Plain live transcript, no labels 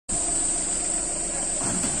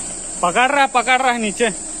पकड़ रहा है नीचे।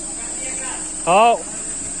 हाँ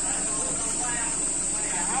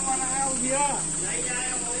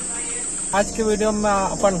आज के वीडियो में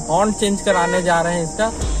अपन हॉर्न चेंज कराने जा रहे हैं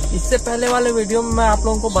इसका। इससे पहले वाले वीडियो में मैं आप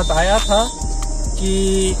लोगों को बताया था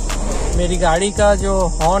कि मेरी गाड़ी का जो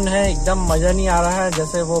हॉर्न है एकदम मजा नहीं आ रहा है,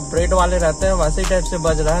 जैसे वो ब्रेड वाले रहते हैं वैसे टाइप से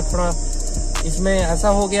बज रहा है। थोड़ा इसमें ऐसा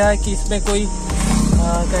हो गया है कि इसमें कोई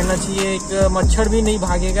कहना चाहिए एक मच्छर भी नहीं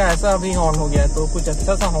भागेगा, ऐसा अभी हॉर्न हो गया है। तो कुछ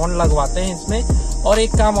अच्छा सा हॉर्न लगवाते हैं इसमें। और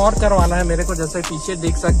एक काम और करवाना है मेरे को, जैसे पीछे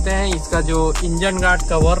देख सकते हैं इसका जो इंजन गार्ड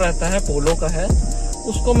कवर रहता है पोलो का है,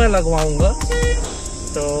 उसको मैं लगवाऊंगा।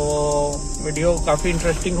 तो वीडियो काफी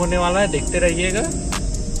इंटरेस्टिंग होने वाला है, देखते रहिएगा।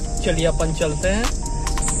 चलिए अपन चलते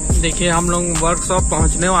हैं। देखिए हम लोग वर्कशॉप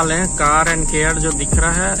पहुंचने वाले हैं। कार एंड केयर जो दिख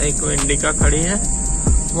रहा है, एक इंडिका खड़ी है,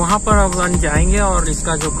 वहां पर अपन जाएंगे और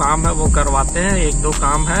इसका जो काम है वो करवाते हैं। एक दो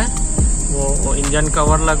काम है, वो इंजन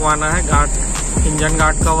कवर लगवाना है, इंजन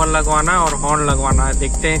गार्ड कवर लगवाना है और हॉर्न लगवाना है।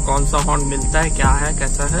 देखते हैं कौन सा हॉर्न मिलता है, क्या है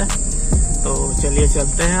कैसा है। तो चलिए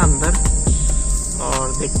चलते हैं अंदर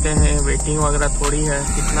और देखते हैं। वेटिंग वगैरह थोड़ी है,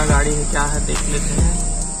 कितना गाड़ी है क्या है देख लेते हैं।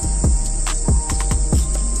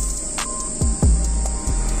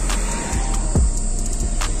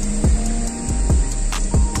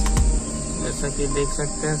 जैसा कि देख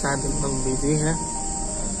सकते हैं शायद हम लोग बिजी हैं।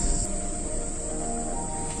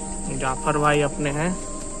 जाफर भाई अपने हैं।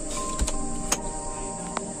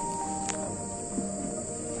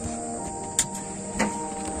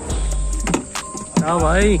 हाँ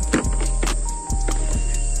भाई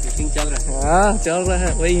चल रहा है। हाँ चल रहा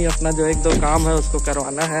है, वही अपना जो एक दो काम है उसको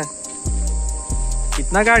करवाना है।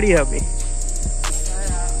 कितना गाड़ी है अभी?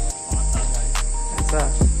 ऐसा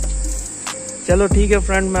चलो ठीक है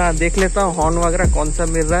फ्रेंड, मैं देख लेता हूँ हॉर्न वगैरह कौन सा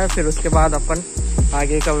मिल रहा है, फिर उसके बाद अपन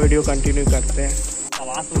आगे का वीडियो कंटिन्यू करते हैं।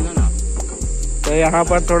 आवाज सुनना ना। तो यहाँ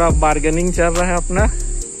पर थोड़ा बार्गेनिंग चल रहा है अपना।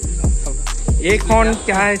 एक हॉर्न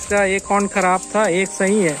क्या है इसका, एक हॉर्न खराब था, एक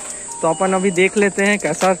सही है। तो अपन अभी देख लेते हैं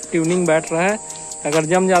कैसा ट्यूनिंग बैठ रहा है। अगर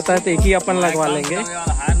जम जाता है तो एक ही अपन लगवा लेंगे।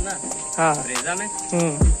 हाँ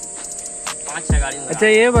अच्छा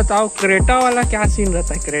ये बताओ क्रेटा वाला क्या सीन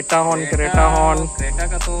रहता है? क्रेटा हॉर्न क्रेटा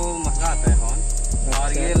का तो महंगा आता है हॉर्न।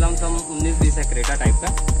 और ये लमसम 19-20 है क्रेटा टाइप का।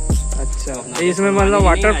 अच्छा तो इसमें मतलब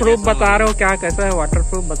वाटर प्रूफ बता रहे हो क्या, कैसा है वाटर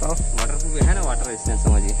प्रूफ बताओ? वाटर प्रूफ है ना, वाटर रेजिस्टेंस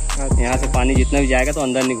समझिए। अच्छा। यहाँ से पानी जितना भी जाएगा तो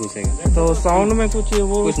अंदर नहीं घुसेगा। तो साउंड में कुछ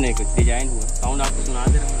वो कुछ नहीं, कुछ डिजाइन हुआ साउंड आपको सुना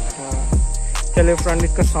दे रहा हूँ। चलिए फ्रेंड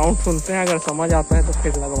इसका साउंड सुनते हैं, अगर समझ आता है तो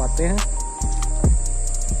फिर लगवाते हैं।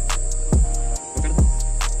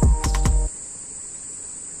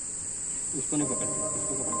 उसको नहीं पकड़,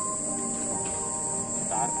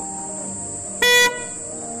 तार को।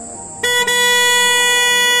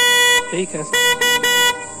 ठीक है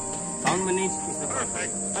साउंड में नहीं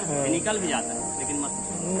निकल भी जाता है, लेकिन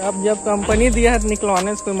मत अब जब कंपनी दिया है तो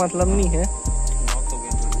निकलवाने से कोई मतलब नहीं है।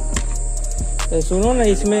 तो सुनो ना,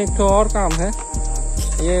 इसमें एक तो और काम है,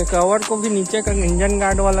 ये कवर को भी नीचे का इंजन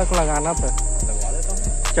गार्ड वाला को लगाना था। लगवा देता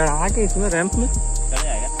हूँ चढ़ा के इसमें रैंप में चल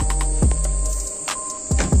जाएगा।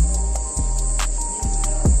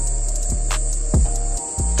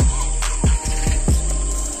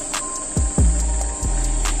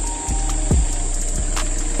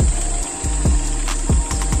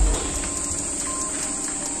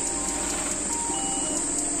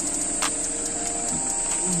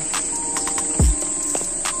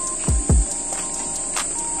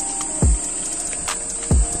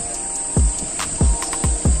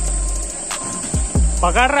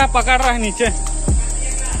 पकड़ रहा है नीचे।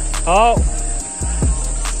 हाँ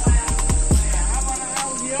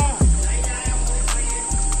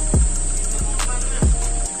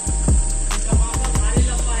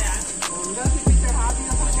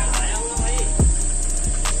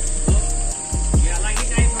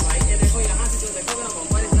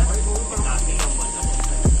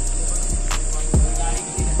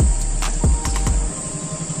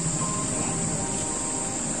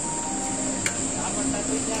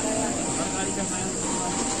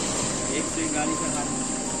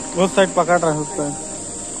उस साइड पकड़ रहा है, उस साइड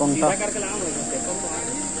कौन सा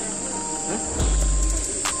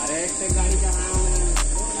अरे एक से गाड़ी का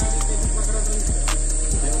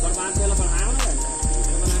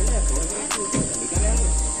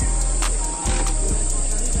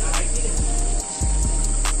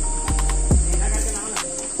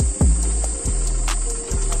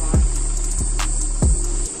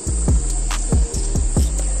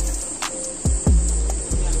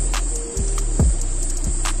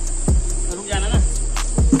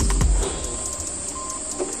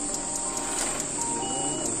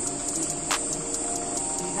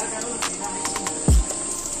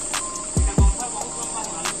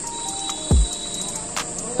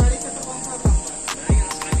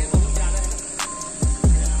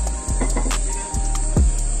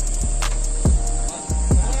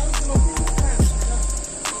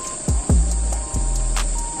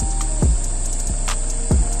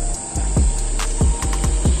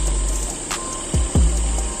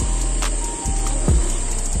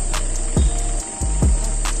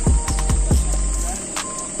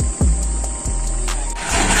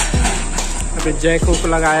जैक हुक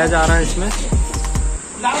लगाया जा रहा है इसमें।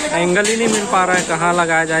 एंगल ही नहीं मिल पा रहा है कहाँ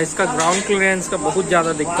लगाया जाए। इसका ग्राउंड क्लियरेंस का बहुत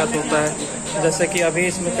ज़्यादा दिक्कत होता है। जैसे कि अभी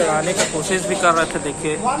इसमें चढ़ाने का कोशिश भी कर रहे थे,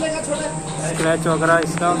 देखिए स्क्रैच वगैरह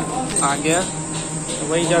इसका आ गया।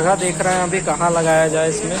 वही जगह देख रहे हैं अभी कहाँ लगाया जाए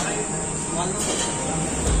इसमें।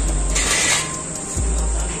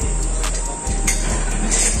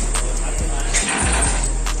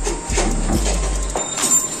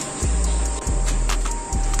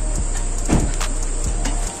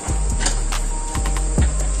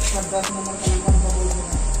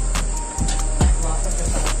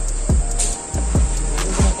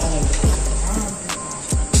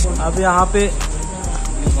 अब यहाँ पे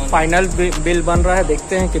फाइनल बिल बन रहा है,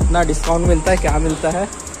 देखते हैं कितना डिस्काउंट मिलता है, क्या मिलता है।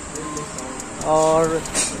 और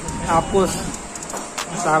आपको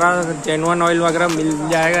सारा जेन्युइन ऑयल वगैरह मिल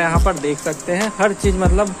जाएगा यहाँ पर, देख सकते हैं हर चीज़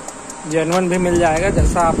मतलब जेन्युइन भी मिल जाएगा।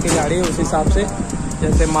 जैसा आपकी गाड़ी है उस हिसाब से,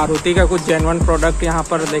 जैसे मारुति का कुछ जेन्युइन प्रोडक्ट यहाँ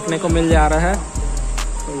पर देखने को मिल जा रहा है।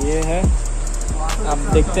 तो ये है, अब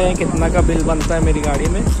देखते हैं कितना का बिल बनता है मेरी गाड़ी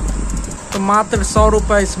में। तो मात्र 100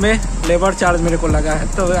 रुपये इसमें लेबर चार्ज मेरे को लगा है।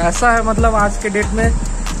 तो ऐसा है मतलब आज के डेट में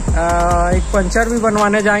एक पंचर भी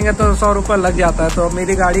बनवाने जाएंगे तो 100 रुपये लग जाता है। तो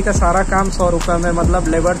मेरी गाड़ी का सारा काम 100 रुपये में मतलब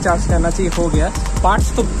लेबर चार्ज कहना चाहिए हो गया।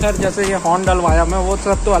 पार्ट्स तो खैर जैसे ये हॉर्न डलवाया मैं, वो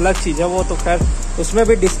सब तो अलग चीज़ है, वो तो खैर उसमें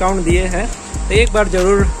भी डिस्काउंट दिए हैं। तो एक बार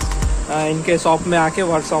ज़रूर इनके शॉप में आके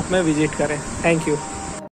वर्कशॉप में विजिट करें। Thank you.